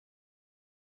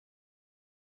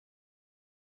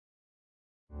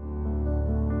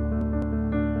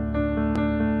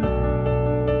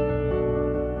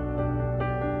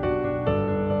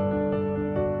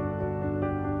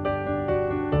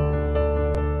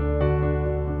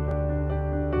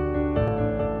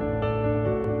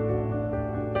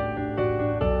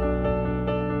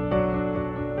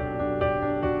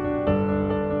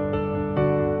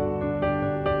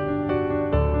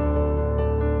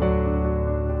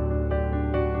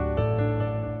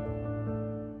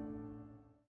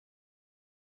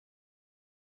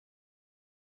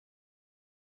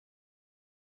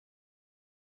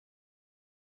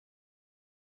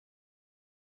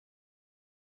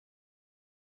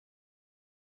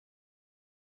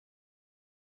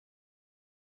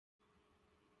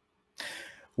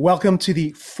Welcome to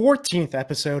the 14th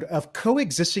episode of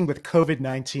Coexisting with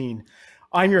COVID-19.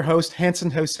 I'm your host, Hanson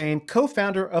Hosein,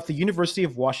 co-founder of the University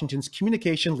of Washington's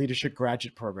Communication Leadership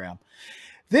Graduate Program.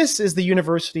 This is the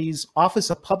university's Office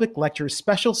of Public Lectures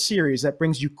special series that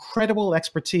brings you credible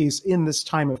expertise in this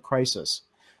time of crisis.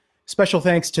 Special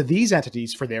thanks to these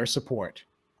entities for their support.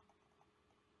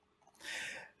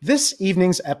 This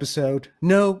evening's episode,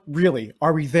 no, really,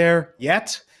 are we there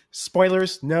yet?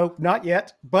 Spoilers, no, not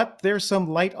yet, but there's some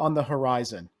light on the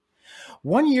horizon.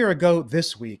 1 year ago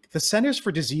this week, the Centers for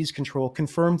Disease Control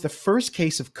confirmed the first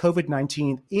case of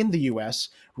COVID-19 in the US,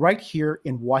 right here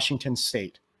in Washington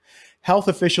state. Health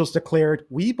officials declared,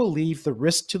 "We believe the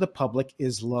risk to the public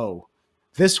is low."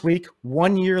 This week,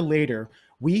 1 year later,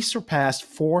 we surpassed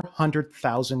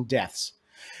 400,000 deaths.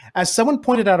 As someone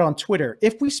pointed out on Twitter,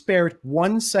 if we spared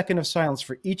 1 second of silence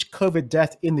for each COVID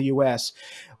death in the US,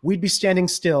 we'd be standing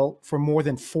still for more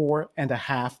than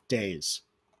 4.5 days.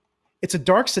 It's a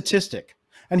dark statistic,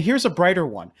 and here's a brighter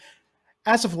one.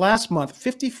 As of last month,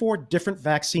 54 different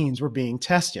vaccines were being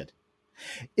tested.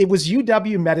 It was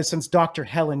UW-Medicine's Dr.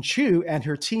 Helen Chu and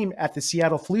her team at the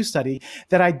Seattle Flu Study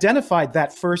that identified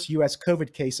that first US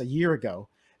COVID case a year ago.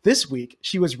 This week,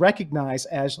 she was recognized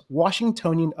as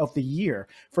Washingtonian of the Year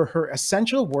for her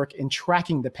essential work in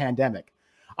tracking the pandemic.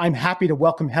 I'm happy to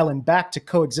welcome Helen back to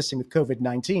Coexisting with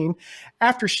COVID-19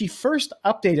 after she first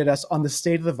updated us on the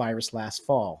state of the virus last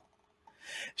fall.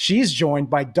 She's joined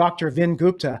by Dr. Vinay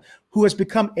Gupta, who has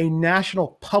become a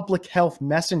national public health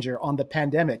messenger on the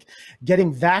pandemic,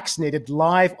 getting vaccinated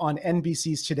live on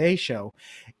NBC's Today Show,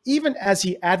 even as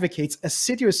he advocates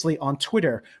assiduously on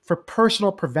Twitter for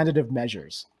personal preventative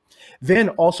measures. Vin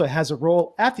also has a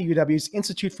role at the UW's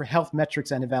Institute for Health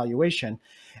Metrics and Evaluation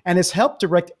and has helped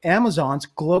direct Amazon's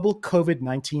global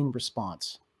COVID-19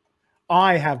 response.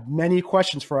 I have many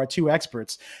questions for our two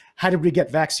experts. How did we get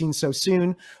vaccines so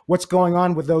soon? What's going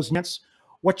on with those nets?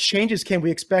 What changes can we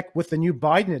expect with the new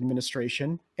Biden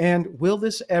administration? And will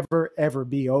this ever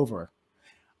be over?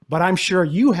 But I'm sure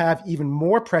you have even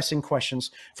more pressing questions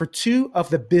for two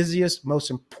of the busiest, most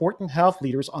important health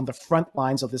leaders on the front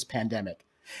lines of this pandemic.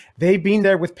 They've been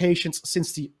there with patients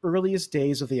since the earliest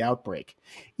days of the outbreak.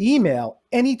 Email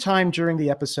anytime during the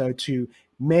episode to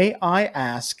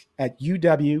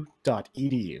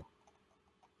mayiask@uw.edu.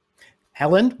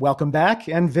 Helen, welcome back,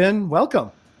 and Vin,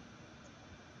 welcome.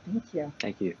 Thank you.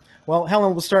 Thank you. Well,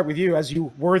 Helen, we'll start with you, as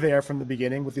you were there from the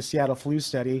beginning with the Seattle Flu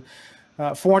Study.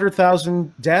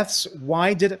 400,000 deaths.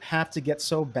 Why did it have to get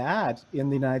so bad in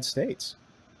the United States?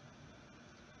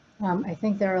 I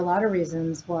think there are a lot of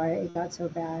reasons why it got so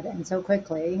bad and so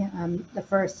quickly. The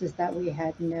first is that we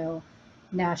had no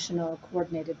national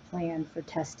coordinated plan for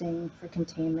testing, for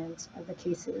containment of the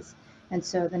cases. And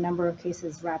so the number of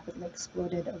cases rapidly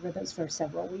exploded over those first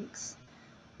several weeks.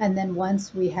 And then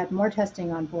once we had more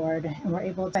testing on board and were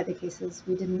able to fight the cases,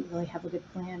 we didn't really have a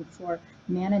good plan for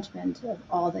management of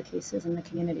all the cases in the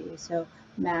community. So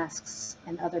masks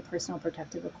and other personal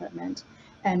protective equipment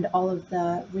and all of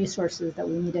the resources that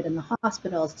we needed in the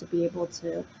hospitals to be able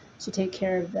to take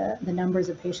care of the numbers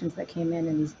of patients that came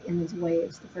in these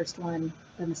waves, the first one,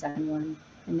 then the second one,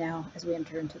 and now as we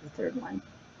enter into the third one.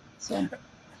 So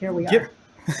here we are.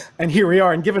 And here we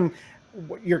are. And given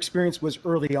what your experience was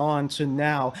early on to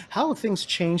now, how have things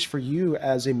changed for you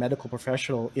as a medical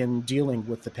professional in dealing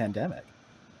with the pandemic?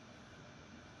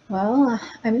 Well,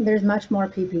 I mean, there's much more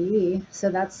PPE, so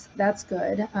that's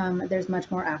good. There's much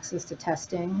more access to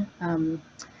testing.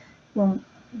 When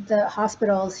the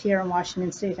hospitals here in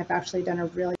Washington State have actually done a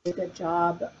really good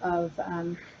job of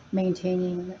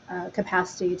maintaining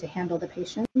capacity to handle the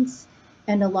patients.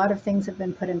 And a lot of things have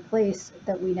been put in place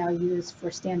that we now use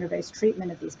for standardized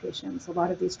treatment of these patients. A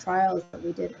lot of these trials that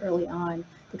we did early on,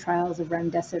 the trials of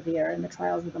remdesivir and the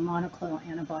trials of the monoclonal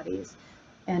antibodies,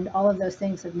 and all of those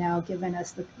things have now given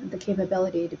us the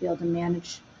capability to be able to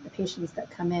manage the patients that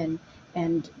come in,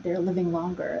 and they're living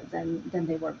longer than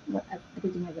they were at the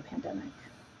beginning of the pandemic.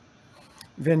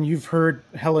 Then you've heard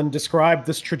Helen describe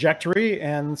this trajectory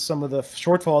and some of the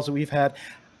shortfalls that we've had.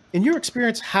 In your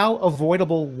experience, how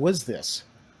avoidable was this?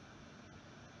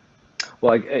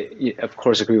 Well, I of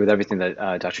course agree with everything that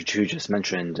Dr. Chu just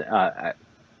mentioned. I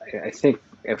think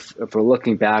if we're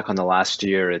looking back on the last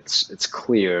year, it's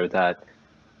clear that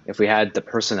if we had the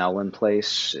personnel in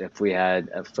place, if we had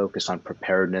a focus on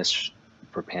preparedness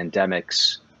for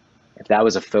pandemics, if that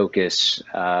was a focus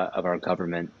of our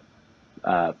government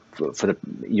for the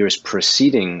years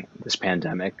preceding this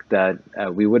pandemic, that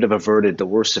we would have averted the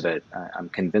worst of it. I'm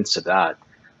convinced of that,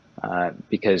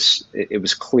 because it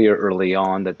was clear early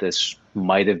on that this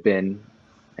might have been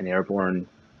an airborne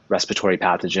respiratory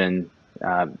pathogen.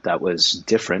 that was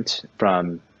different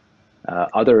from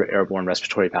other airborne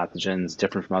respiratory pathogens,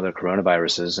 different from other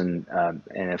coronaviruses, and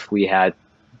if we had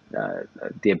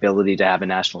the ability to have a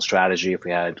national strategy, if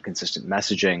we had consistent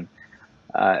messaging,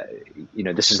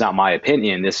 this is not my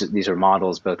opinion. These are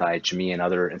models both IHME and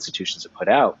other institutions have put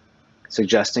out,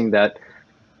 suggesting that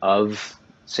of,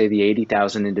 say, the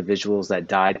 80,000 individuals that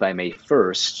died by May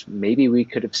 1st, maybe we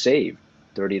could have saved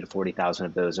 30 to 40,000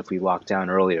 of those if we locked down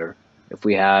earlier, if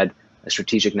we had a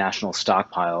strategic national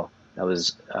stockpile that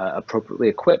was appropriately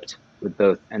equipped with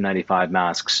both N95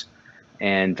 masks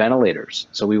and ventilators.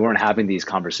 So we weren't having these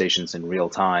conversations in real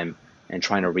time and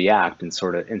trying to react and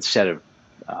instead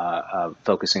of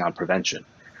focusing on prevention.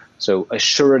 So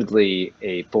assuredly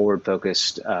a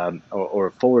forward-focused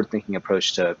or forward-thinking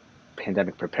approach to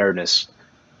pandemic preparedness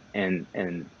and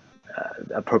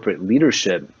appropriate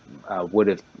leadership would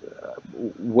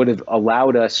have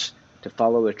allowed us to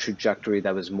follow a trajectory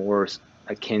that was more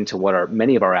akin to what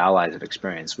many of our allies have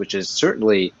experienced, which is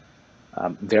certainly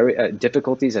very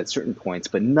difficulties at certain points,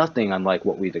 but nothing unlike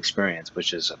what we've experienced,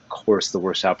 which is of course the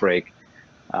worst outbreak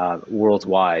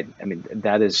worldwide. I mean,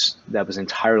 that was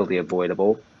entirely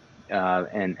avoidable,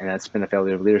 and that's been a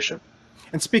failure of leadership.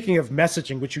 And speaking of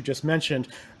messaging, which you just mentioned,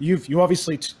 you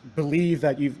obviously believe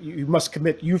that you must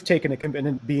commit. You've taken a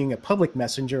commitment being a public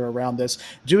messenger around this,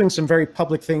 doing some very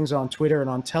public things on Twitter and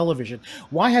on television.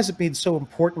 Why has it been so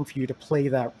important for you to play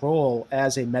that role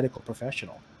as a medical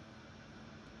professional?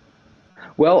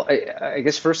 Well, I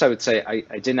guess first I would say I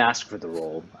didn't ask for the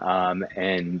role,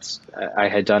 and I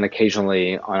had done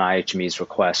occasionally on IHME's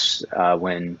requests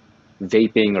when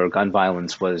vaping or gun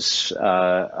violence was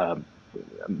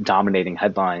dominating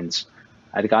headlines.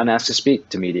 I'd gotten asked to speak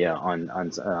to media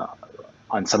on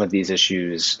some of these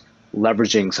issues,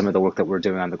 leveraging some of the work that we're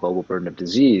doing on the global burden of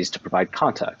disease to provide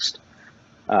context,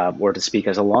 or to speak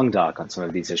as a lung doc on some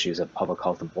of these issues of public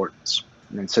health importance.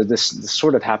 And so this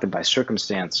sort of happened by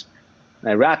circumstance. And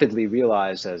I rapidly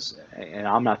realized, and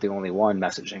I'm not the only one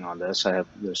messaging on this,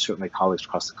 there's certainly colleagues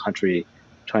across the country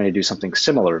trying to do something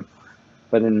similar.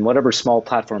 But in whatever small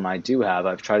platform I do have,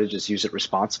 I've tried to just use it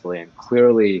responsibly. And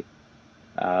clearly,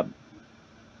 from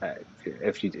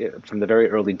the very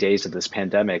early days of this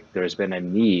pandemic, there's been a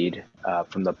need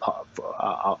on the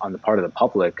part of the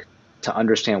public to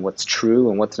understand what's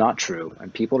true and what's not true.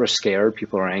 And people are scared,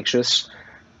 people are anxious.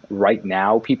 Right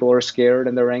now, people are scared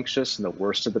and they're anxious in the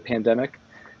worst of the pandemic.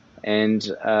 And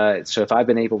so if I've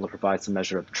been able to provide some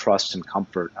measure of trust and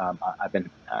comfort,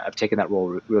 I've taken that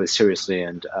role really seriously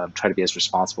and try to be as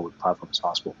responsible with the platform as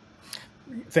possible.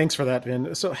 Thanks for that,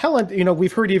 Vin. So Helen,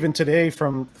 we've heard even today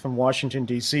from Washington,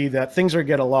 D.C. that things are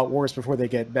get a lot worse before they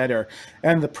get better.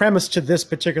 And the premise to this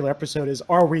particular episode is,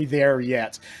 are we there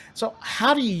yet? So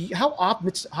how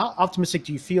optimistic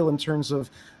do you feel in terms of,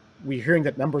 we're hearing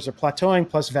that numbers are plateauing,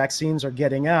 plus vaccines are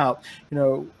getting out.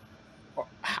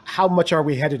 How much are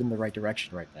we headed in the right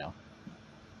direction right now?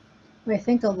 I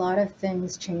think a lot of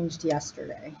things changed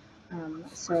yesterday.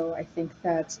 So I think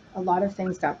that a lot of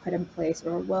things got put in place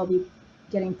or will be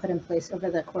getting put in place over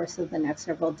the course of the next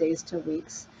several days to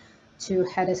weeks to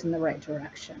head us in the right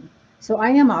direction. So I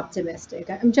am optimistic.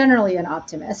 I'm generally an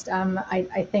optimist.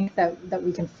 I think that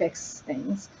we can fix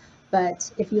things.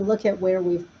 But if you look at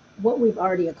what we've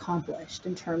already accomplished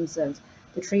in terms of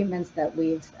the treatments that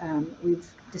we've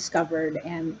discovered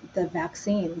and the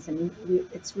vaccines, and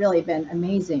it's really been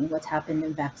amazing what's happened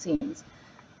in vaccines.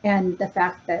 And the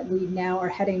fact that we now are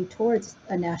heading towards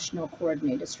a national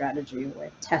coordinated strategy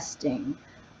with testing,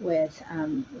 with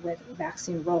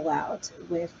vaccine rollout,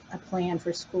 with a plan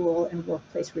for school and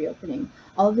workplace reopening.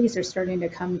 All of these are starting to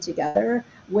come together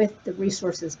with the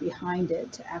resources behind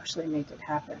it to actually make it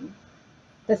happen.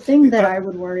 The thing that I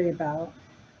would worry about,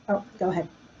 oh, go ahead.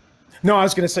 No, I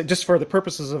was going to say, just for the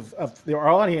purposes of our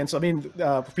audience, I mean,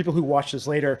 for people who watch this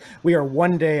later, we are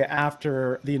one day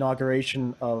after the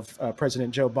inauguration of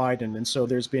President Joe Biden. And so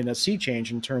there's been a sea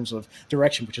change in terms of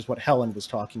direction, which is what Helen was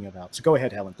talking about. So go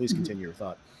ahead, Helen, please continue your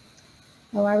thought.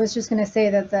 Well, I was just going to say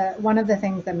that one of the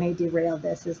things that may derail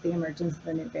this is the emergence of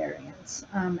the new variants.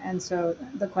 And so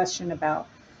the question about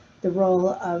the role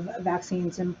of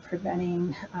vaccines in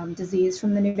preventing disease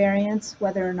from the new variants,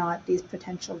 whether or not these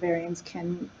potential variants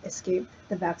can escape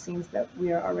the vaccines that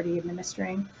we are already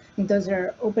administering. I think those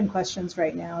are open questions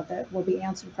right now that will be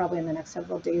answered probably in the next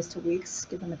several days to weeks,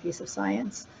 given the pace of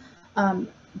science.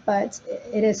 But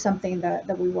it is something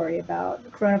that we worry about.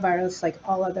 Coronavirus, like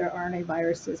all other RNA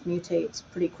viruses, mutates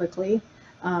pretty quickly.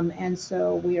 And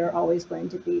so we are always going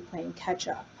to be playing catch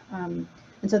up.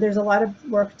 And so there's a lot of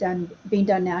work being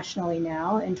done nationally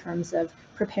now in terms of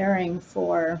preparing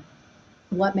for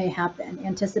what may happen,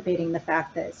 anticipating the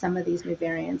fact that some of these new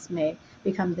variants may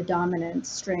become the dominant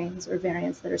strains or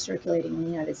variants that are circulating in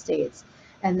the United States,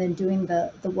 and then doing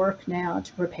the work now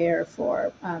to prepare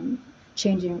for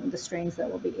changing the strains that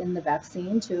will be in the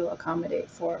vaccine to accommodate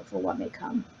for what may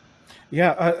come.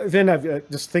 Yeah, then I've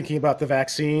just thinking about the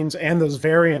vaccines and those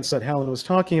variants that Helen was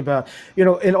talking about. You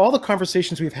know, in all the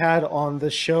conversations we've had on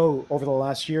this show over the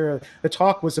last year, the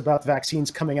talk was about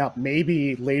vaccines coming out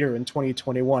maybe later in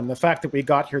 2021. The fact that we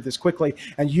got here this quickly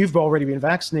and you've already been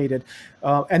vaccinated,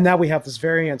 and now we have this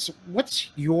variant.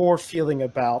 What's your feeling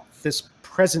about this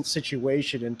present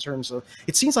situation in terms of,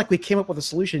 it seems like we came up with a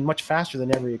solution much faster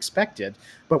than ever expected,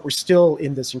 but we're still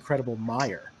in this incredible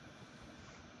mire.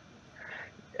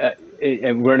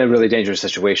 And we're in a really dangerous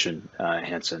situation,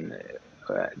 Hanson.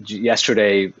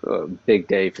 Yesterday, big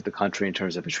day for the country in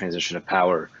terms of a transition of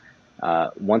power.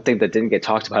 One thing that didn't get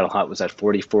talked about a lot was that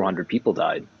 4,400 people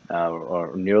died,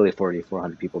 or nearly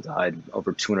 4,400 people died,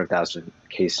 over 200,000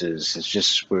 cases. It's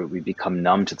just where we become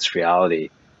numb to this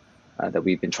reality that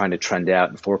we've been trying to trend out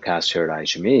and forecast here at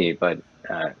IHME, but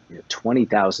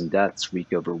 20,000 deaths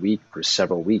week over week for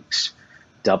several weeks,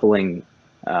 doubling.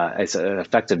 It's an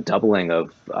effective doubling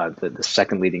of the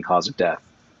second leading cause of death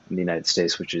in the United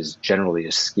States, which is generally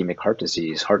ischemic heart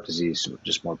disease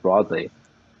just more broadly.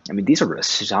 I mean, these are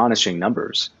astonishing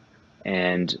numbers,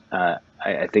 and I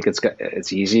think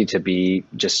it's easy to be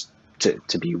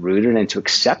to be rooted and to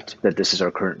accept that this is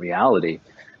our current reality,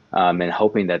 and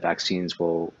hoping that vaccines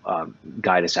will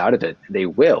guide us out of it. They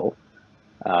will,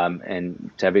 and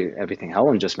to everything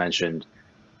Helen just mentioned.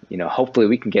 Hopefully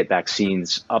we can get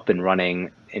vaccines up and running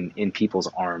in people's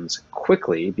arms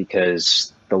quickly,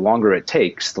 because the longer it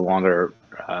takes, the longer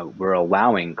we're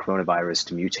allowing coronavirus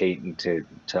to mutate and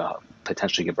to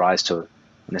potentially give rise to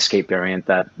an escape variant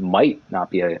that might not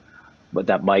be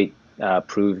that might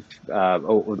prove,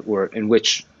 or in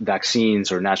which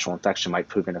vaccines or natural infection might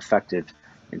prove ineffective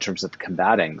in terms of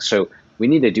combating. So we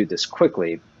need to do this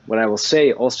quickly. What I will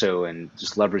say also, and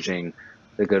just leveraging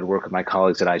the good work of my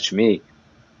colleagues at IHME,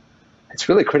 it's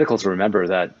really critical to remember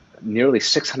that nearly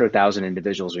 600,000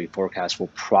 individuals we forecast will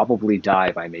probably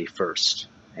die by May 1st.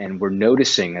 And we're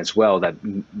noticing as well that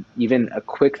even a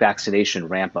quick vaccination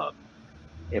ramp up,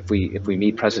 if we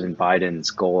meet President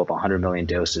Biden's goal of 100 million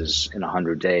doses in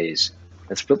 100 days,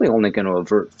 that's really only going to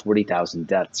avert 40,000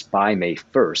 deaths by May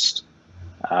 1st.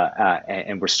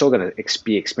 And we're still going to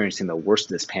be experiencing the worst of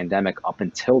this pandemic up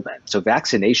until then. So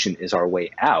vaccination is our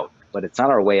way out, but it's not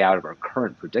our way out of our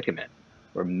current predicament,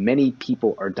 where many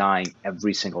people are dying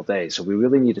every single day. So we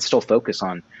really need to still focus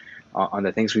on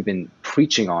the things we've been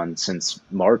preaching on since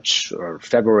March or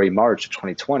February, March of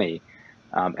 2020,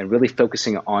 and really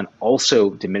focusing on also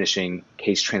diminishing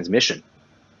case transmission.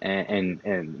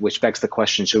 And which begs the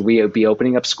question, should we be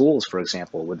opening up schools, for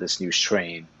example, with this new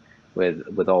strain,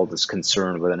 with all this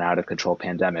concern with an out of control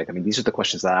pandemic? I mean, these are the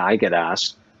questions that I get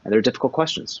asked, and they're difficult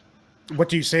questions. What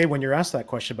do you say when you're asked that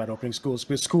question about opening schools?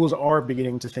 Because schools are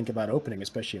beginning to think about opening,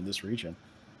 especially in this region.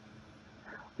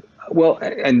 Well,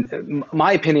 and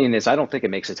my opinion is I don't think it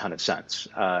makes a ton of sense.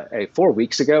 4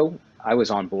 weeks ago, I was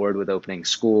on board with opening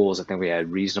schools. I think we had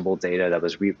reasonable data that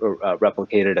was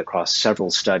replicated across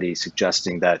several studies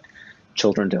suggesting that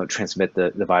children don't transmit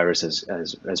the virus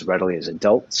as readily as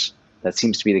adults. That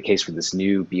seems to be the case for this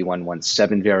new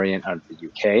B.1.1.7 variant out of the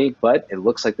UK, but it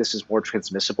looks like this is more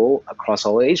transmissible across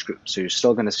all age groups. So you're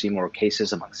still going to see more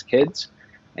cases amongst kids,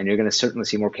 and you're going to certainly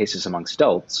see more cases amongst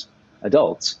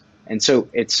adults. And so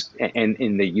and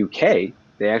in the UK,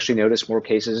 they actually noticed more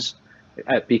cases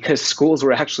because schools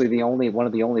were actually one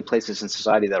of the only places in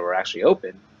society that were actually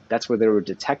open. That's where they were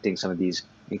detecting some of these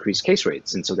increased case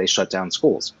rates, and so they shut down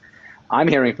schools. I'm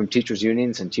hearing from teachers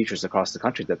unions and teachers across the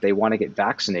country that they want to get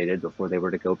vaccinated before they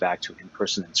were to go back to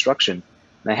in-person instruction.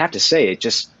 And I have to say,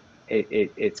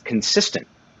 it's consistent.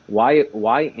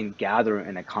 Why gather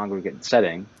in a congregate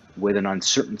setting with an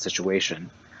uncertain situation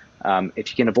if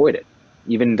you can avoid it?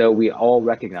 Even though we all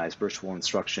recognize virtual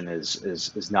instruction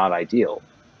is not ideal,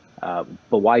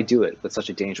 but why do it with such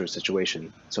a dangerous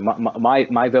situation? So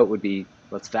my vote would be,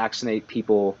 let's vaccinate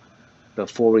people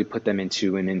before we put them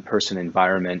into an in-person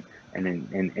environment. And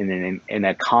in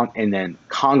a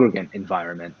congregate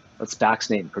environment, let's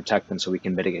vaccinate and protect them so we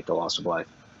can mitigate the loss of life.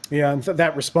 Yeah, and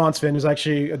that response, Vin, is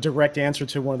actually a direct answer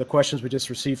to one of the questions we just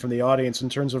received from the audience in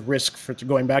terms of risk for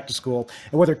going back to school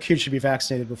and whether kids should be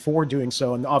vaccinated before doing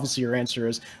so. And obviously your answer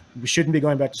is we shouldn't be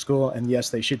going back to school, and yes,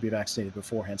 they should be vaccinated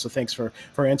beforehand. So thanks for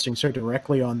answering so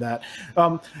directly on that.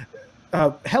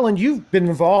 Helen, you've been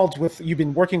working with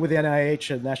the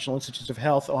NIH and National Institutes of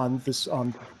Health on this,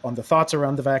 on the thoughts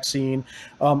around the vaccine.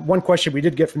 One question we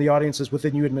did get from the audience is,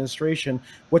 within your administration,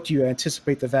 what do you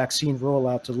anticipate the vaccine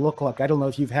rollout to look like? I don't know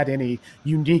if you've had any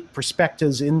unique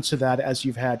perspectives into that as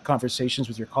you've had conversations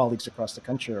with your colleagues across the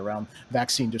country around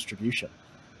vaccine distribution.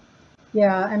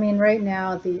 Yeah, I mean, right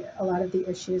now, a lot of the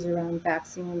issues around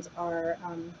vaccines are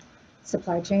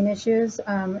supply chain issues,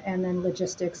 and then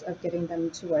logistics of getting them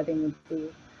to where they need to be.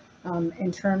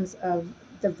 In terms of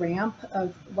the ramp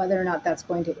of whether or not that's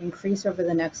going to increase over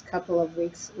the next couple of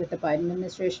weeks with the Biden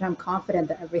administration, I'm confident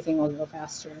that everything will go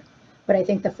faster. But I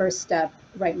think the first step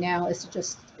right now is to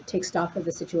just take stock of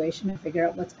the situation and figure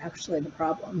out what's actually the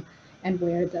problem and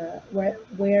where the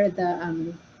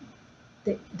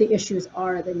issues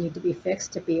are that need to be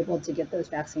fixed to be able to get those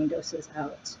vaccine doses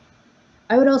out.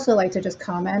 I would also like to just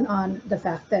comment on the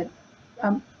fact that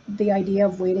the idea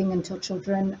of waiting until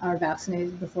children are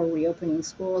vaccinated before reopening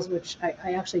schools, which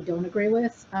I actually don't agree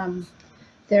with.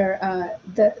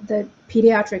 The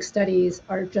pediatric studies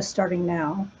are just starting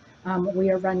now. We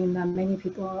are running them. Many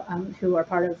people who are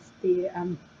part of the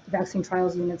vaccine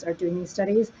trials units are doing these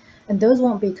studies, and those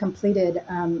won't be completed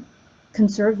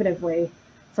conservatively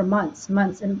for months,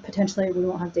 and potentially we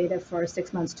won't have data for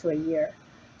 6 months to a year.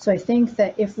 So I think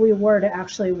that if we were to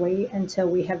actually wait until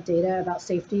we have data about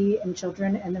safety in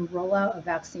children and then rollout of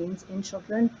vaccines in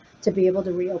children to be able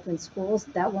to reopen schools,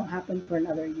 that won't happen for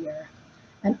another year.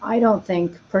 And I don't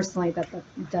think personally that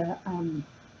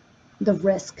the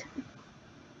risk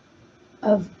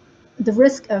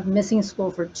of missing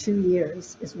school for 2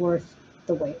 years is worth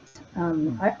the wait.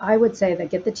 I would say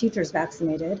that get the teachers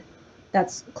vaccinated.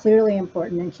 That's clearly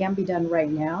important and can be done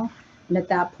right now. And at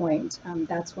that point,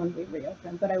 that's when we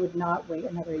reopen. But I would not wait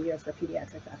another year for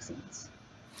pediatric vaccines.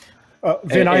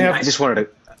 Vin, I just wanted to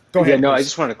go ahead. Yeah, no, please. I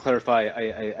just wanted to clarify.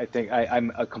 I think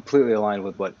I'm completely aligned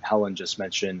with what Helen just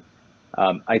mentioned.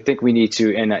 I think we need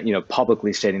to, and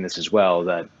publicly stating this as well,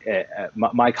 that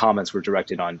my comments were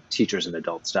directed on teachers and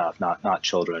adult staff, not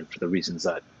children, for the reasons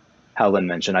that Helen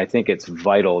mentioned. I think it's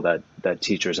vital that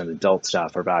teachers and adult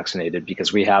staff are vaccinated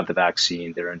because we have the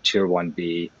vaccine. They're in Tier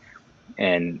 1B.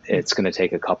 And it's going to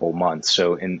take a couple months.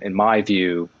 So in my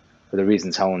view, for the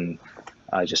reasons Helen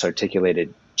just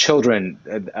articulated, children,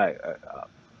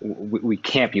 we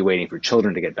can't be waiting for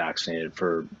children to get vaccinated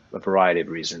for a variety of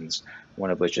reasons,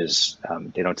 one of which is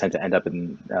they don't tend to end up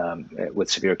with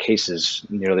severe cases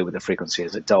nearly with the frequency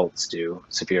as adults do,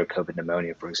 severe COVID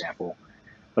pneumonia, for example.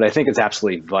 But I think it's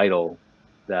absolutely vital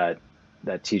that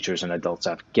teachers and adult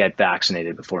staff get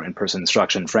vaccinated before in-person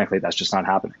instruction. Frankly, that's just not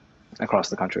happening across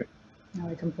the country. No,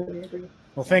 I completely agree.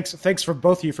 Well, thanks for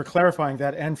both of you for clarifying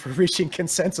that and for reaching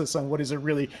consensus on what is a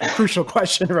really crucial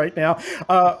question right now.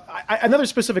 Another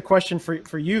specific question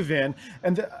for you, Vin,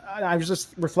 and I was just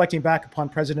reflecting back upon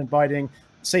President Biden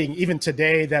saying even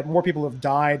today that more people have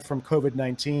died from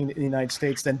COVID-19 in the United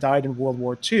States than died in World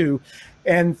War II.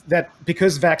 And that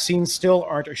because vaccines still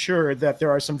aren't assured, that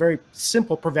there are some very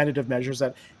simple preventative measures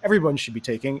that everyone should be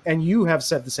taking. And you have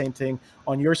said the same thing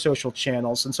on your social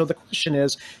channels. And so the question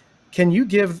is, can you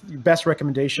give your best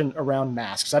recommendation around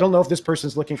masks? I don't know if this person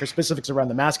is looking for specifics around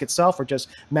the mask itself or just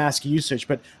mask usage,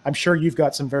 but I'm sure you've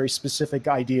got some very specific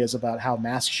ideas about how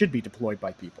masks should be deployed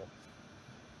by people.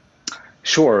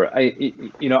 Sure.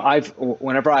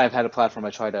 Whenever I've had a platform, I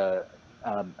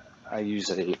use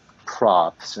a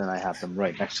props and I have them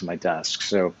right next to my desk.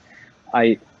 So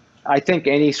I think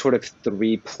any sort of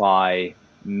 3-ply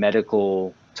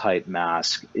medical type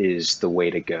mask is the way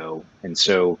to go. And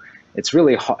so it's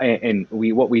really, and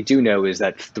what we do know is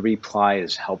that 3-ply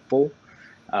is helpful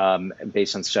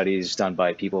based on studies done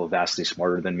by people vastly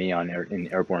smarter than me in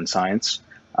airborne science.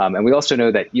 And we also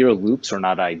know that ear loops are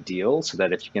not ideal, so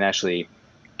that if you can actually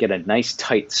get a nice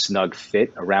tight snug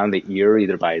fit around the ear,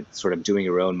 either by sort of doing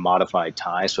your own modified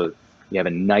tie, so you have a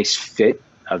nice fit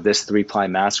of this 3-ply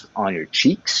mask on your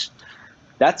cheeks,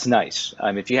 that's nice.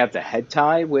 If you have the head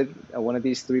tie with one of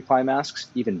these 3-ply masks,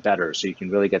 even better, so you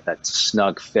can really get that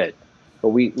snug fit.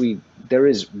 But there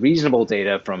is reasonable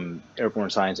data from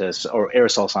airborne scientists or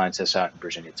aerosol scientists out in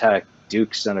Virginia Tech.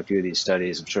 Duke's done a few of these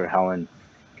studies. I'm sure Helen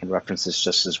can reference this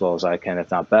just as well as I can, if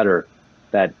not better,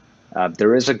 that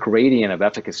there is a gradient of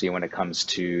efficacy when it comes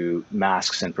to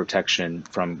masks and protection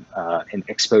from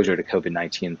exposure to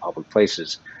COVID-19 in public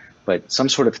places. But some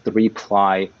sort of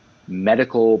 3-ply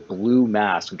medical blue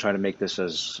mask, I'm trying to make this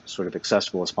as sort of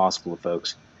accessible as possible to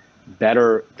folks,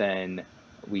 better than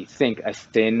we think a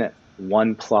thin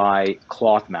 1-ply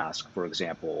cloth mask, for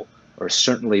example, or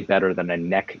certainly better than a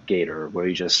neck gaiter where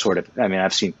you just sort of,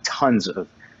 I've seen tons of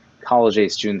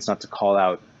college-age students, not to call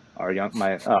out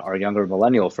our younger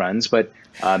millennial friends, but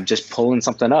just pulling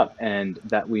something up, and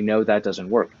that we know that doesn't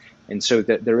work. And so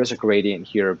there is a gradient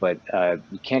here, but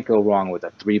you can't go wrong with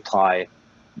a 3-ply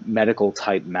medical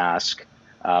type mask,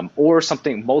 or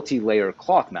something multi-layer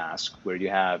cloth mask where you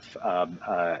have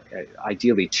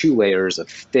ideally 2 layers of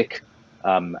thick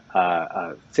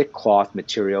cloth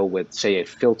material with, say, a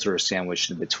filter sandwiched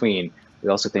in between. We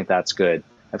also think that's good.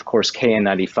 Of course,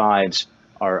 KN95s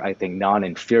are, I think,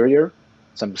 non-inferior.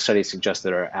 Some studies suggest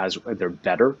that they're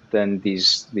better than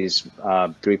these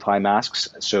 3-ply masks.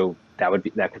 So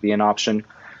that could be an option.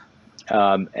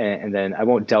 And then I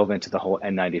won't delve into the whole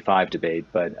N95 debate,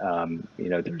 but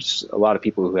there's a lot of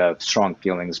people who have strong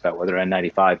feelings about whether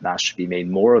N95 masks should be made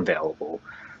more available.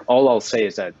 All I'll say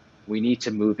is that we need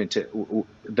to move into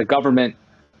the government,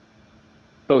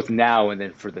 both now and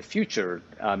then for the future,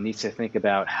 needs to think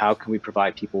about how can we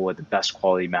provide people with the best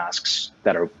quality masks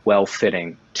that are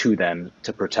well-fitting to them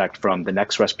to protect from the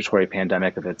next respiratory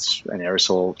pandemic, if it's an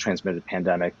aerosol transmitted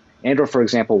pandemic, and or, for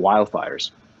example,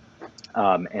 wildfires.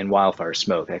 And wildfire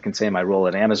smoke. I can say in my role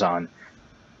at Amazon,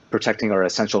 protecting our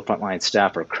essential frontline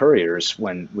staff or couriers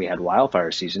when we had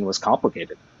wildfire season was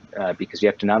complicated because you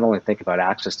have to not only think about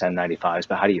access to N95s,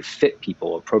 but how do you fit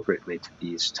people appropriately to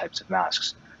these types of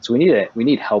masks? So we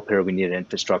need help here. We need an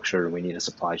infrastructure. We need a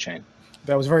supply chain.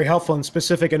 That was very helpful and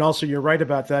specific, and also you're right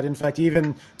about that. In fact,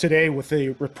 even today with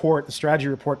the strategy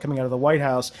report coming out of the White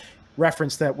House,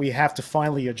 reference that we have to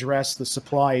finally address the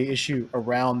supply issue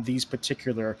around these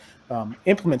particular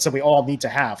implements that we all need to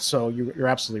have. So you're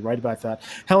absolutely right about that.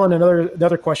 Helen,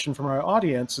 another question from our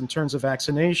audience in terms of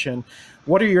vaccination.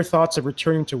 What are your thoughts of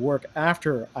returning to work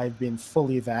after I've been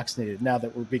fully vaccinated, now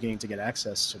that we're beginning to get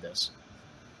access to this?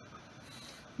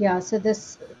 Yeah, so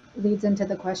this leads into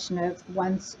the question of,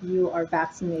 once you are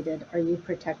vaccinated, are you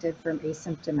protected from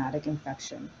asymptomatic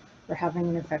infection, or having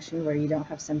an infection where you don't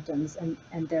have symptoms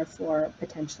and therefore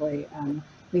potentially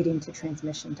leading to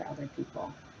transmission to other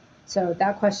people? So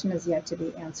that question is yet to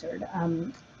be answered.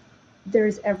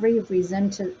 There's every reason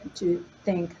to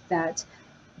think that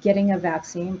getting a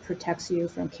vaccine protects you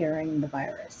from carrying the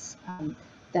virus.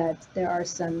 That there are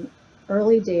some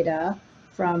early data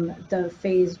from the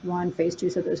phase 1, phase 2,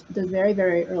 so those very,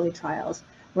 very early trials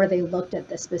where they looked at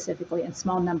this specifically in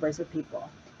small numbers of people.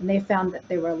 And they found that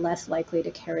they were less likely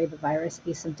to carry the virus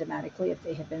asymptomatically if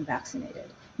they had been vaccinated.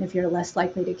 And if you're less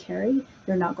likely to carry,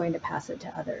 you're not going to pass it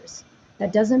to others.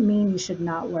 That doesn't mean you should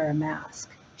not wear a mask.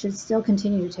 You should still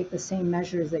continue to take the same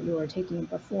measures that you were taking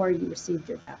before you received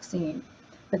your vaccine.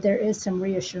 But there is some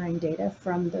reassuring data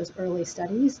from those early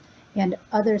studies, and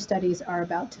other studies are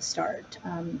about to start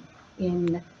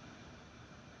in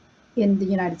the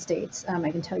United States, I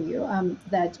can tell you,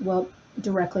 that will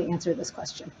directly answer this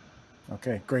question.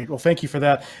 Okay, great. Well, thank you for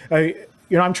that.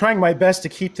 I'm trying my best to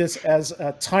keep this as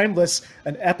timeless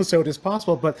an episode as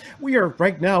possible, but we are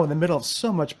right now in the middle of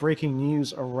so much breaking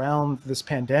news around this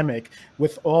pandemic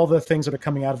with all the things that are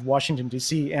coming out of Washington,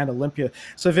 D.C. and Olympia.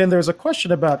 So, Vin, there's a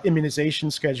question about immunization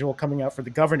schedule coming out for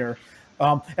the governor.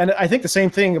 And I think the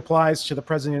same thing applies to the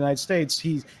president of the United States.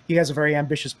 He has a very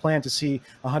ambitious plan to see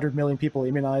 100 million people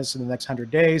immunized in the next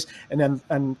 100 days. And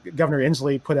Governor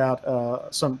Inslee put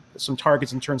out some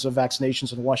targets in terms of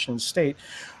vaccinations in Washington State.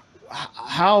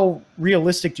 How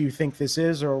realistic do you think this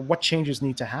is, or what changes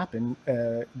need to happen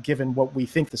given what we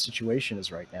think the situation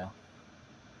is right now?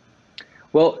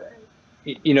 Well,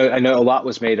 I know a lot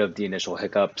was made of the initial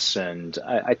hiccups, and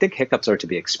I think hiccups are to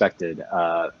be expected.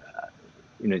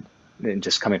 And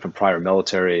just coming from prior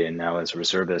military and now as a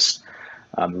reservist,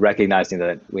 recognizing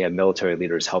that we have military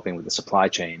leaders helping with the supply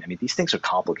chain. I mean, these things are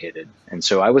complicated. And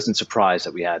so I wasn't surprised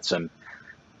that we had some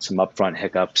upfront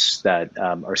hiccups that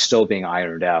are still being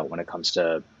ironed out when it comes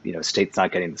to, states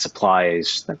not getting the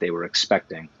supplies that they were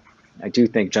expecting. I do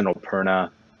think General Perna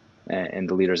and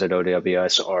the leaders at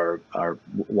OWS are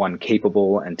one,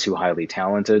 capable, and two, highly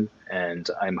talented. And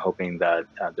I'm hoping that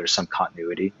there's some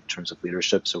continuity in terms of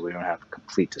leadership, so we don't have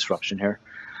complete disruption here.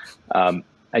 I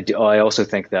also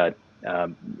think that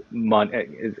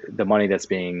the money that's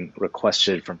being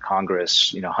requested from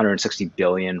Congress, $160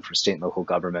 billion for state and local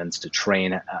governments to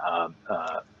train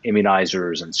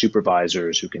immunizers and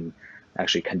supervisors who can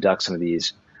actually conduct some of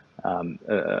these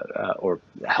or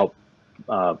help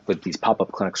with these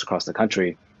pop-up clinics across the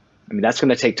country. I mean, that's going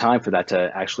to take time for that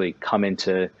to actually come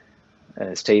into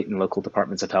state and local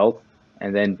departments of health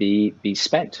and then be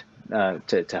spent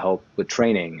to help with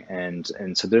training. And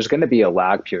so there's going to be a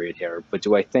lag period here. But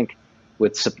do I think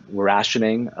with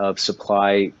rationing of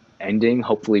supply ending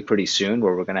hopefully pretty soon,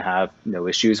 where we're going to have no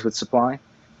issues with supply,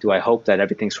 do I hope that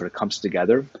everything sort of comes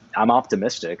together? I'm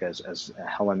optimistic, as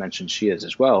Helen mentioned she is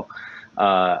as well.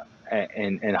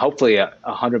 and hopefully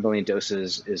 100 million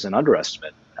doses is an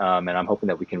underestimate. And I'm hoping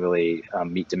that we can really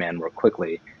meet demand more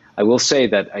quickly. I will say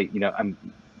that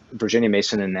Virginia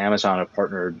Mason and Amazon have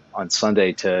partnered on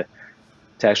Sunday to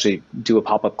actually do a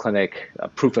pop-up clinic, a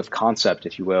proof of concept,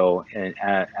 if you will,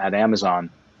 at Amazon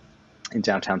in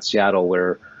downtown Seattle,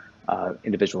 where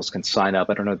individuals can sign up.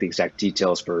 I don't know the exact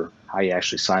details for how you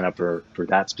actually sign up for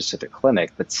that specific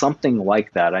clinic, but something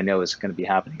like that I know is going to be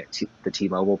happening at the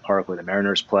T-Mobile Park where the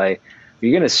Mariners play.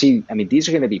 You're going to see, I mean, these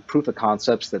are going to be proof of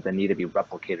concepts that then need to be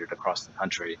replicated across the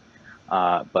country.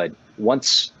 But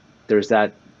once there's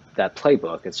that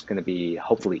playbook, it's going to be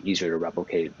hopefully easier to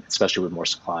replicate, especially with more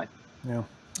supply. Yeah.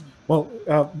 Well,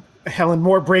 Helen,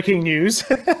 more breaking news.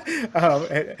 Today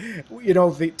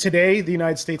the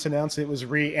United States announced it was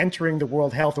re-entering the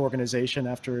World Health Organization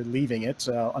after leaving it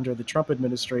under the Trump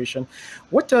administration.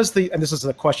 What does and this is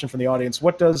a question from the audience,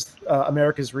 what does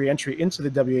America's re-entry into the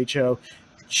WHO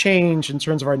change in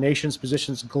terms of our nation's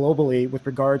positions globally with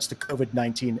regards to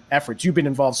COVID-19 efforts? You've been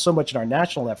involved so much in our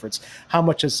national efforts. How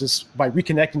much is this, by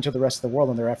reconnecting to the rest of the world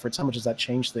in their efforts, how much does that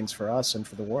change things for us and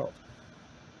for the world?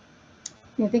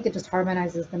 I think it just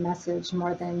harmonizes the message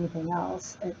more than anything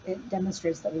else. It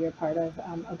demonstrates that we are part of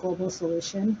a global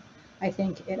solution. I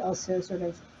think it also sort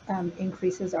of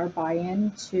increases our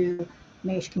buy-in to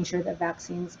making sure that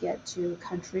vaccines get to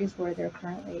countries where there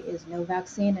currently is no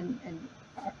vaccine and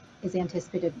is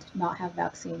anticipated to not have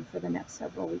vaccine for the next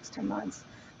several weeks to months,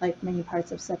 like many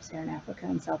parts of sub-Saharan Africa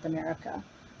and South America.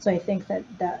 So I think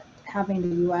that having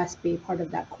the US be part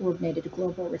of that coordinated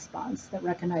global response, that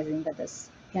recognizing that this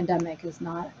pandemic is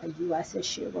not a US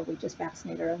issue where we just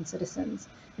vaccinate our own citizens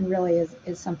and really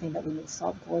is something that we need to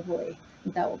solve globally. I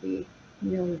think that will be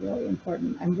really, really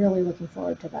important. I'm really looking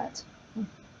forward to that.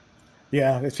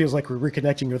 Yeah, it feels like we're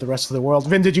reconnecting with the rest of the world.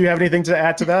 Vin, did you have anything to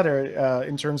add to that, or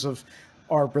in terms of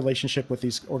our relationship with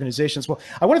these organizations? Well,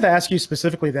 I wanted to ask you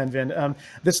specifically then, Vin,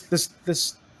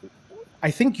 this I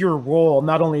think your role,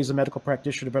 not only as a medical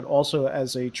practitioner, but also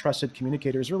as a trusted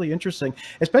communicator, is really interesting,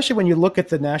 especially when you look at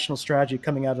the national strategy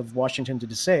coming out of Washington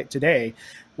today,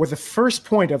 where the first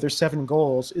point of their 7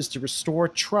 goals is to restore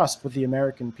trust with the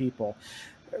American people.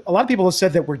 A lot of people have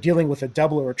said that we're dealing with a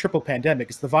double or a triple pandemic.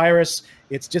 It's the virus,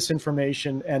 it's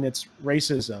disinformation, and it's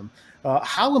racism.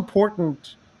 How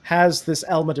important has this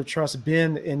element of trust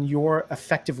been in your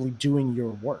effectively doing your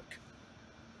work?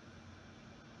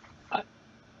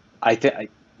 I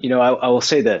will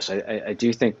say this. I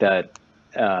do think that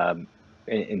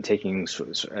in taking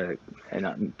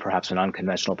perhaps an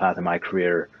unconventional path in my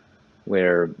career,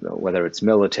 whether it's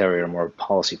military or more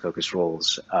policy-focused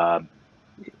roles,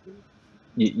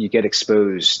 you get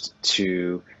exposed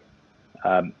to.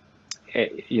 I've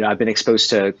been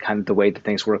exposed to kind of the way that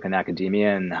things work in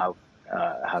academia and how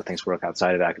things work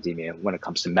outside of academia when it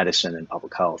comes to medicine and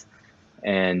public health.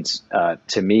 And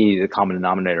to me, the common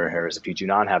denominator here is if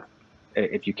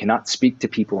you cannot speak to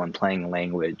people in plain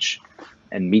language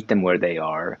and meet them where they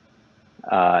are,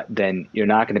 then you're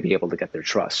not going to be able to get their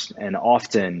trust. And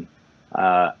often,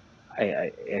 I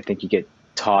think you get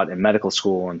taught in medical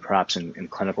school and perhaps in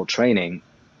clinical training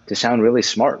to sound really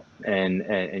smart, and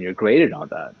you're graded on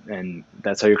that, and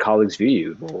that's how your colleagues view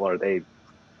you. Well,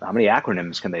 how many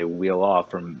acronyms can they wheel off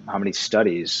from how many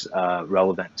studies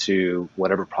relevant to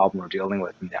whatever problem we're dealing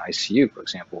with in the ICU, for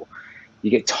example? You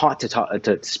get taught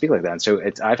to speak like that. And so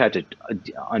I've had to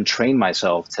untrain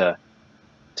myself to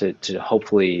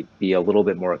hopefully be a little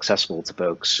bit more accessible to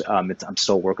folks. I'm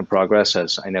still a work in progress,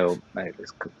 as I know I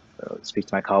speak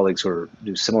to my colleagues who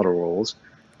do similar roles.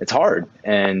 It's hard,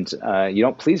 and you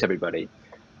don't please everybody,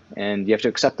 and you have to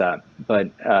accept that.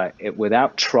 But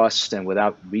without trust and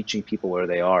without reaching people where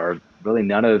they are, really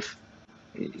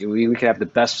we could have the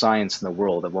best science in the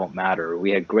world, it won't matter.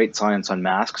 We had great science on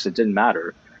masks, it didn't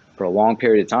matter for a long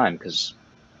period of time because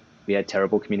we had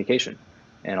terrible communication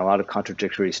and a lot of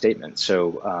contradictory statements.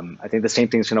 So I think the same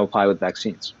thing is going to apply with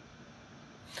vaccines.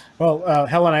 Well,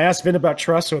 Helen, I asked Vin about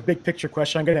trust, so a big picture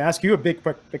question. I'm going to ask you a big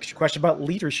picture question about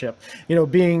leadership.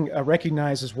 Being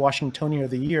recognized as Washingtonian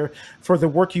of the Year for the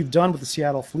work you've done with the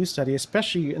Seattle flu study,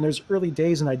 especially in those early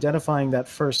days in identifying that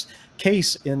first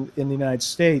case in the United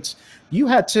States. You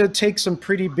had to take some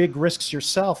pretty big risks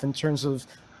yourself in terms of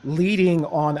leading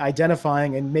on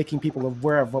identifying and making people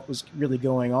aware of what was really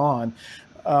going on.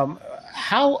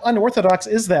 How unorthodox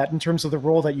is that in terms of the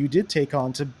role that you did take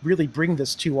on to really bring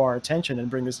this to our attention and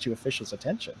bring this to officials'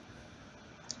 attention?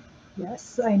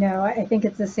 Yes, I know. I think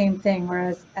it's the same thing.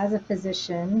 Whereas as a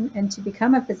physician, and to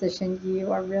become a physician,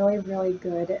 you are really, really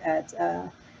good at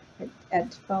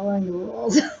following the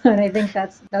rules. And I think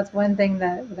that's one thing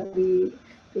that we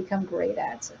become great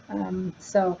at.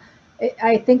 So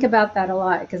I think about that a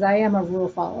lot because I am a rule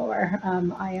follower.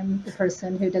 I am the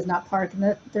person who does not park in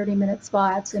the 30-minute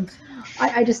spots, and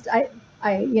I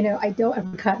don't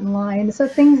ever cut in line. So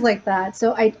things like that.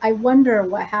 So I wonder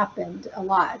what happened a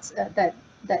lot that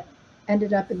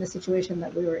ended up in the situation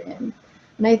that we were in.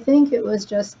 And I think it was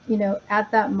just,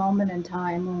 at that moment in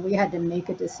time when we had to make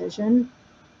a decision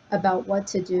about what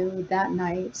to do that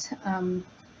night,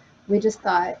 we just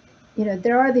thought,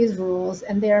 there are these rules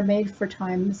and they are made for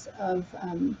times of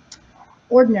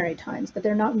ordinary times, but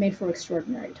they're not made for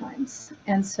extraordinary times.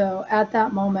 And so at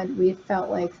that moment, we felt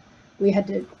like we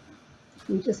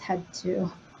just had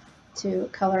to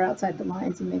color outside the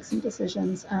lines and make some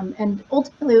decisions. And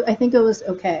ultimately, I think it was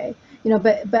okay.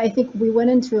 But I think we went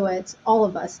into it, all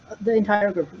of us, the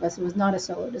entire group of us, it was not a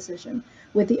solo decision,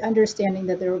 with the understanding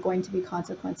that there were going to be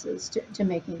consequences to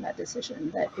making that decision,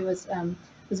 that it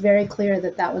was very clear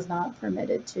that was not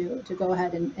permitted to go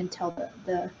ahead and tell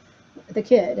the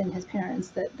kid and his parents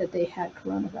that they had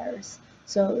coronavirus.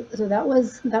 So that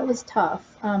was tough.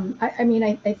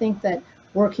 I think that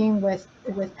working with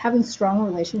having strong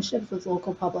relationships with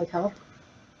local public health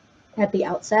at the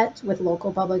outset, with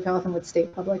local public health and with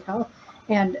state public health,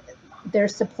 and their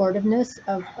supportiveness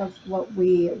of what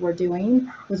we were doing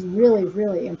was really,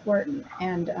 really important.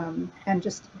 And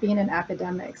just being in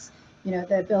academics,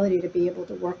 the ability to be able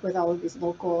to work with all of these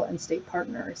local and state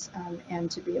partners,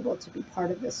 and to be able to be part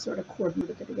of this sort of coordinate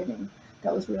at the beginning,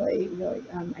 that was really, really,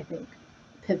 I think,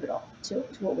 pivotal to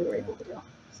what we were able to do.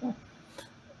 So.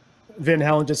 Vin,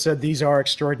 Helen just said these are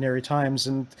extraordinary times,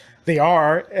 and they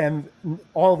are, and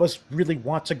all of us really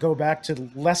want to go back to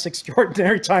less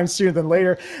extraordinary times sooner than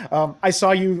later. I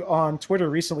saw you on Twitter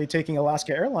recently taking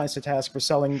Alaska Airlines to task for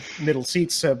selling middle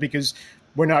seats because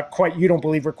you don't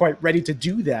believe we're quite ready to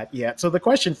do that yet. So the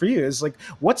question for you is, like,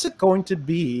 what's it going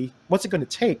to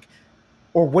take,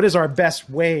 or what is our best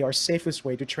way, our safest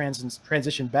way to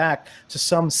transition back to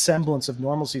some semblance of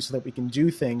normalcy so that we can do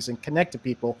things and connect to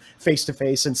people face to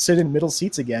face and sit in middle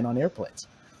seats again on airplanes?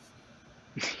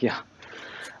 Yeah.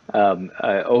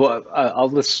 I'll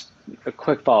just a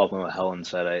quick follow-up on what Helen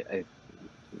said.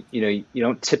 You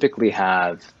don't typically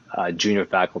have junior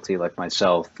faculty like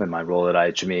myself in my role at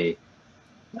IHME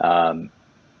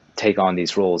take on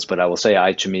these roles, but I will say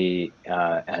IHME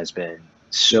has been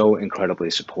so incredibly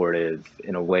supportive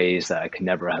in ways that I could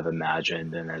never have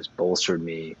imagined, and has bolstered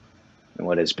me in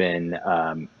what has been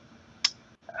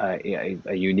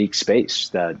a unique space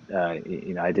that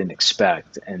I didn't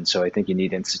expect. And so I think you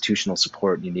need institutional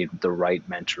support. You need the right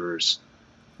mentors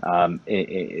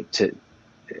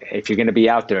if you're going to be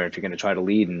out there, if you're going to try to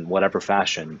lead in whatever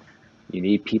fashion, you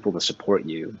need people to support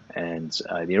you. And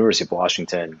the University of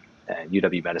Washington and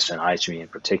UW Medicine, IHME in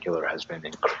particular, has been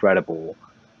incredible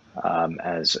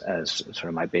as sort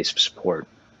of my base of support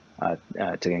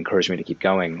to encourage me to keep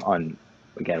going on,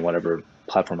 again, whatever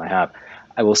platform I have.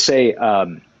 I will say,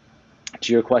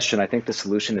 to your question, I think the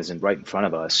solution is right in front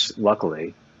of us,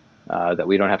 luckily, that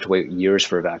we don't have to wait years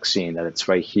for a vaccine, that it's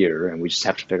right here, and we just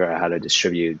have to figure out how to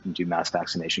distribute and do mass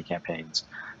vaccination campaigns.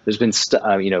 There's been,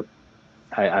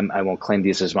 I won't claim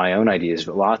these as my own ideas,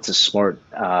 but lots of smart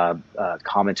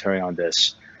commentary on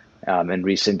this in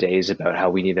recent days about how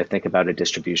we need to think about a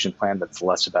distribution plan that's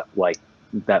less about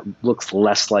that looks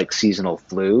less like seasonal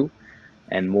flu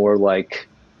and more like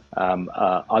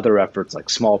other efforts like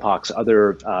smallpox,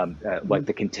 other like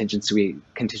the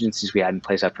contingencies we had in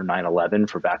place after 9/11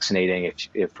 for vaccinating.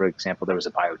 If, for example, there was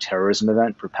a bioterrorism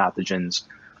event for pathogens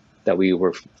that we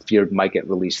were feared might get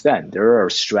released then. There are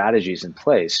strategies in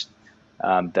place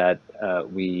that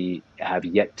we have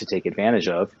yet to take advantage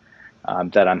of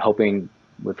that I'm hoping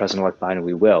with President-elect Biden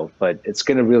we will. But it's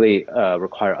going to really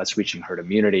require us reaching herd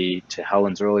immunity. To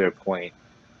Helen's earlier point,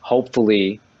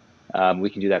 hopefully we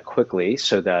can do that quickly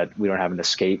so that we don't have an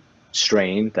escape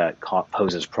strain that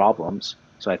poses problems.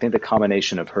 So I think the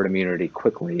combination of herd immunity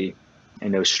quickly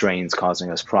and no strains causing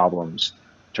us problems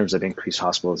in terms of increased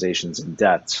hospitalizations and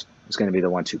deaths is going to be the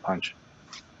 1-2 punch.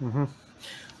 Mm-hmm.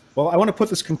 Well, I want to put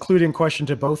this concluding question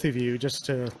to both of you, just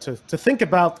to think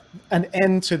about an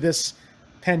end to this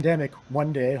pandemic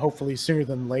one day, hopefully sooner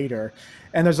than later.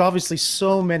 And there's obviously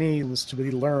so many things to be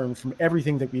learned from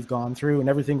everything that we've gone through and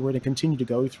everything we're going to continue to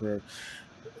go through.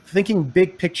 Thinking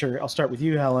big picture, I'll start with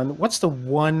you, Helen. What's the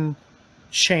one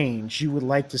change you would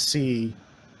like to see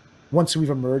once we've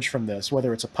emerged from this,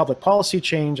 whether it's a public policy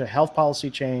change, a health policy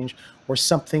change, or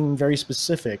something very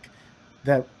specific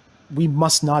that we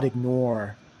must not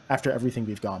ignore after everything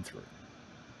we've gone through?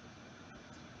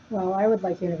 Well, I would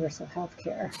like universal health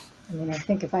care. I mean, I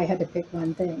think if I had to pick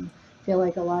one thing, I feel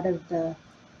like a lot of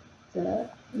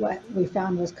what we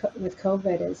found was with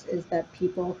COVID is that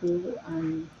people who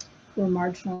were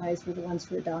marginalized were the ones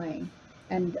who were dying.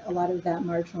 And a lot of that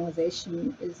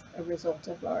marginalization is a result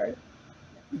of our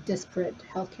disparate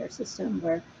healthcare system,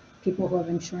 where people who have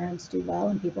insurance do well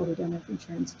and people who don't have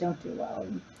insurance don't do well.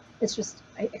 And it's just,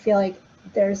 I feel like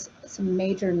there's some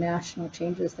major national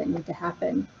changes that need to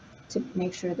happen to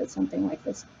make sure that something like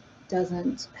this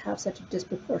doesn't have such a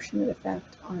disproportionate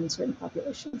effect on certain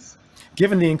populations.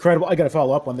 Given the incredible, I got to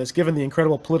follow up on this, given the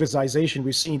incredible politicization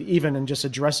we've seen even in just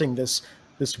addressing this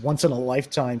once in a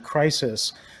lifetime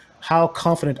crisis, how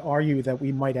confident are you that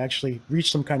we might actually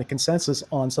reach some kind of consensus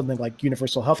on something like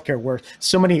universal healthcare, where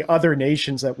so many other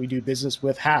nations that we do business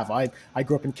with have? I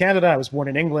grew up in Canada. I was born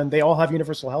in England. They all have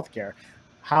universal healthcare.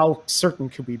 How certain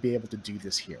could we be able to do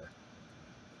this here?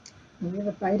 We have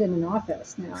a Biden in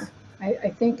office now.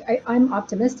 I think I'm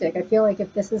optimistic. I feel like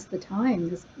if this is the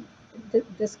time,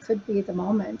 this could be the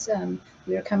moment.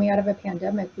 We are coming out of a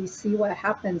pandemic. We see what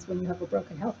happens when you have a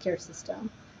broken healthcare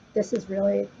system. This is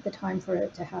really the time for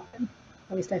it to happen.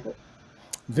 At least I hope.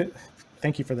 Vin,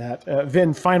 thank you for that.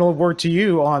 Vin, final word to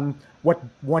you on what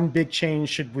one big change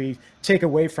should we take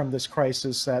away from this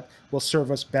crisis that will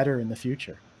serve us better in the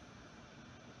future?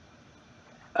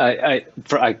 Helen,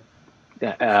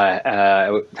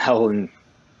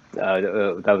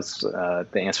 that was the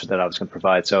answer that I was going to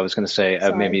provide. So I was going to say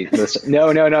maybe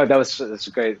no. That's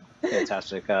great,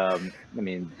 fantastic. I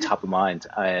mean, top of mind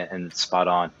and spot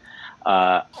on.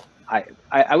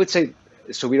 I would say,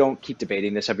 so we don't keep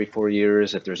debating this every 4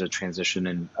 years. If there's a transition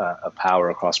in of power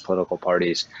across political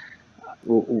parties,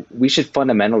 we should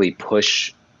fundamentally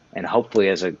push, and hopefully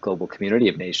as a global community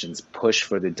of nations, push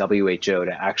for the WHO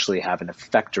to actually have an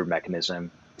effector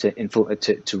mechanism to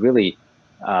really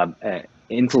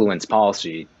influence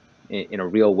policy in a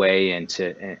real way.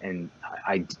 And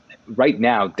right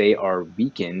now they are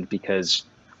weakened because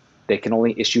they can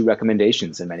only issue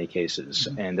recommendations in many cases,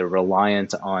 and they're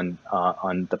reliant on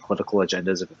the political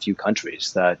agendas of a few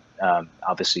countries that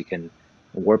obviously can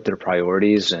warp their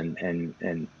priorities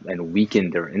and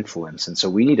weaken their influence. And so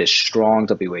we need a strong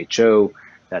WHO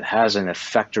that has an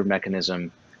effector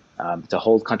mechanism to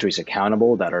hold countries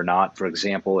accountable that are not, for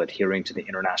example, adhering to the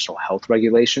international health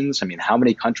regulations. I mean, how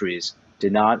many countries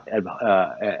did not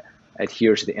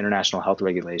adhere to the international health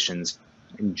regulations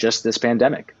in just this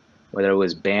pandemic? Whether it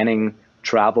was banning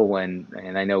travel, and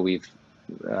I know we've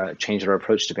changed our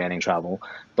approach to banning travel,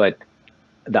 but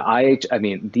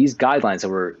these guidelines that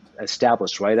were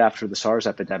established right after the SARS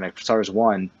epidemic,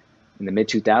 SARS-1 in the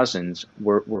mid-2000s,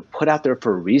 were put out there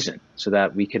for a reason, so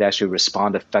that we could actually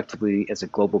respond effectively as a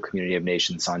global community of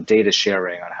nations on data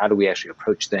sharing, on how do we actually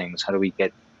approach things, how do we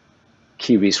get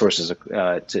key resources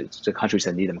to countries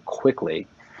that need them quickly.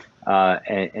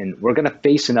 And we're going to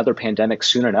face another pandemic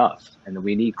soon enough, and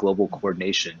we need global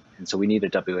coordination. And so we need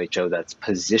a WHO that's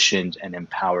positioned and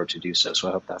empowered to do so. So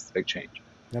I hope that's the big change.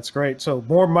 That's great. So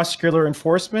more muscular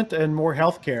enforcement and more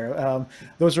healthcare.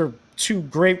 Those are two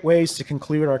great ways to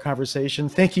conclude our conversation.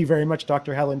 Thank you very much,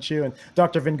 Dr. Helen Chu and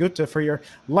Dr. Vinay Gupta, for your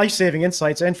life-saving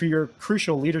insights and for your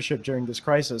crucial leadership during this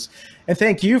crisis. And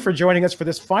thank you for joining us for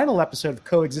this final episode of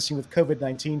Coexisting with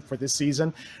COVID-19 for this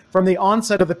season. From the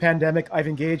onset of the pandemic, I've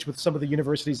engaged with some of the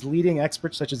university's leading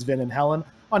experts, such as Vin and Helen,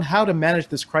 on how to manage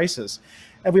this crisis.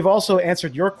 And we've also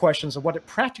answered your questions on what it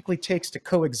practically takes to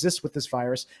coexist with this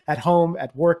virus at home,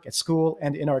 at work, at school,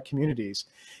 and in our communities.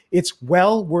 It's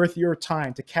well worth your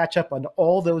time to catch up on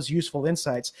all those useful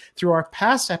insights through our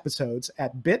past episodes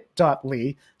at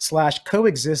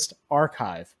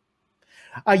bit.ly/coexistarchive.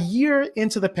 A year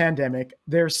into the pandemic,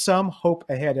 there's some hope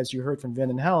ahead, as you heard from Vin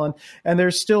and Helen, and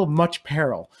there's still much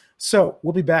peril. So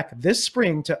we'll be back this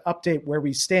spring to update where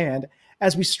we stand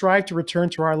as we strive to return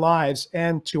to our lives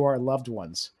and to our loved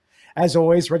ones. As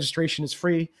always, registration is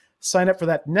free. Sign up for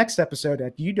that next episode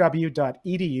at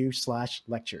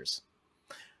uw.edu/lectures.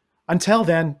 Until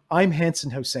then, I'm Hanson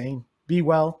Hosein. Be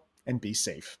well and be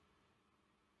safe.